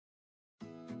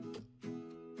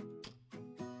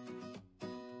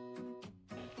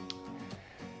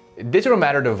Digital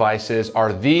Matter devices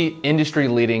are the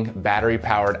industry-leading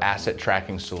battery-powered asset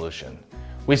tracking solution.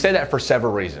 We say that for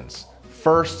several reasons.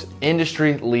 First,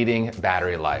 industry-leading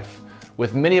battery life.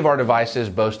 With many of our devices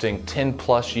boasting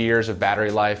 10+ years of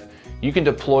battery life, you can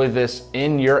deploy this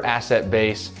in your asset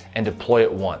base and deploy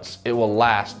it once. It will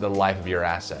last the life of your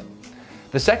asset.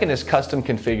 The second is custom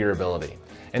configurability.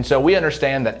 And so we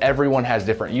understand that everyone has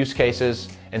different use cases,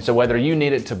 and so whether you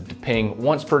need it to ping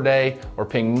once per day or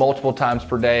ping multiple times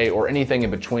per day or anything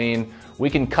in between, we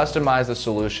can customize the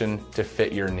solution to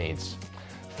fit your needs.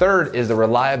 Third is the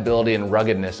reliability and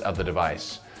ruggedness of the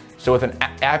device. So with an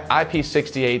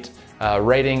IP68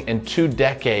 rating and 2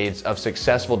 decades of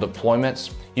successful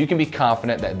deployments, you can be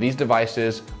confident that these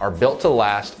devices are built to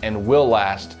last and will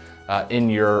last in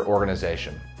your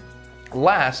organization.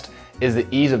 Last is the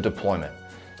ease of deployment.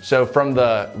 So from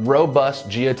the robust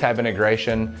geotab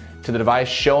integration to the device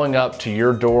showing up to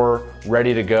your door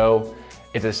ready to go,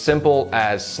 it's as simple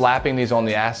as slapping these on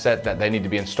the asset that they need to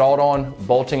be installed on,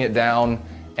 bolting it down,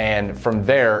 and from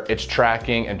there it's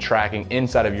tracking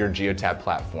inside of your geotab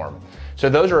platform. So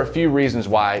those are a few reasons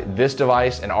why this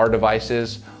device and our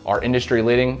devices are industry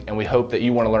leading, and we hope that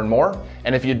you want to learn more.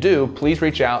 And if you do, please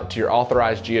reach out to your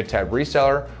authorized geotab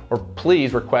reseller, or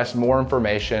please request more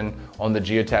information on the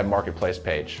geotab marketplace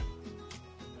page.